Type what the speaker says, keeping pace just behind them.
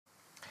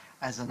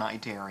As an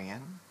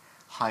cnidarian,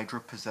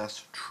 Hydra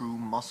possess true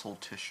muscle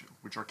tissue,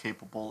 which are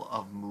capable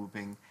of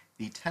moving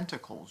the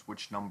tentacles,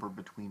 which number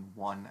between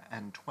 1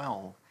 and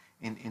 12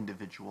 in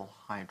individual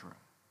Hydra.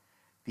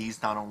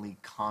 These not only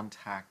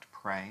contact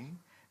prey,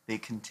 they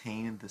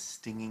contain the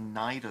stinging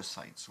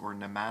cnidocytes or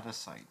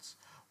nematocytes,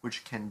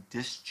 which can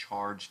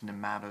discharge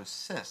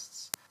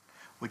nematocysts,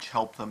 which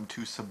help them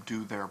to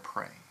subdue their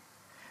prey.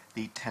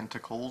 The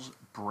tentacles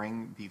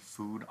bring the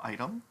food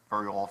item,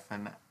 very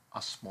often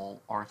a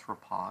small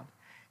arthropod,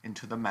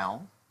 into the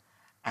mouth,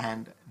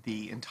 and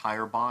the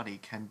entire body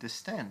can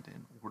distend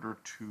in order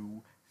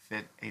to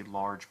fit a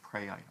large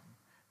prey item.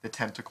 The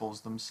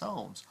tentacles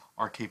themselves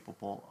are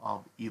capable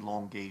of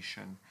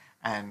elongation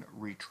and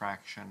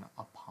retraction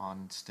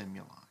upon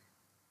stimuli.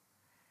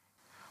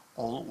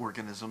 All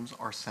organisms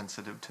are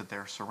sensitive to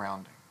their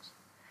surroundings.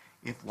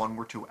 If one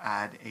were to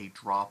add a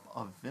drop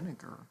of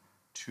vinegar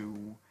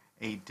to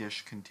a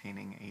dish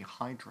containing a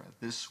hydra,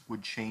 this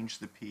would change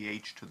the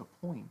pH to the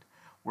point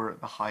where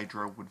the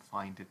hydra would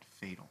find it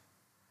fatal.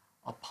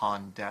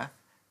 Upon death,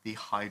 the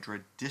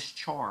hydra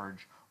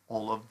discharge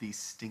all of these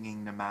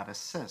stinging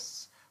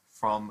nematocysts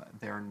from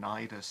their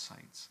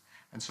cnidocytes.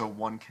 And so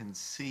one can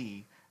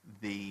see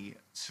the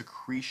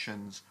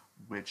secretions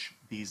which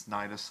these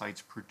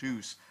cnidocytes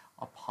produce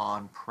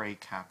upon prey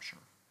capture.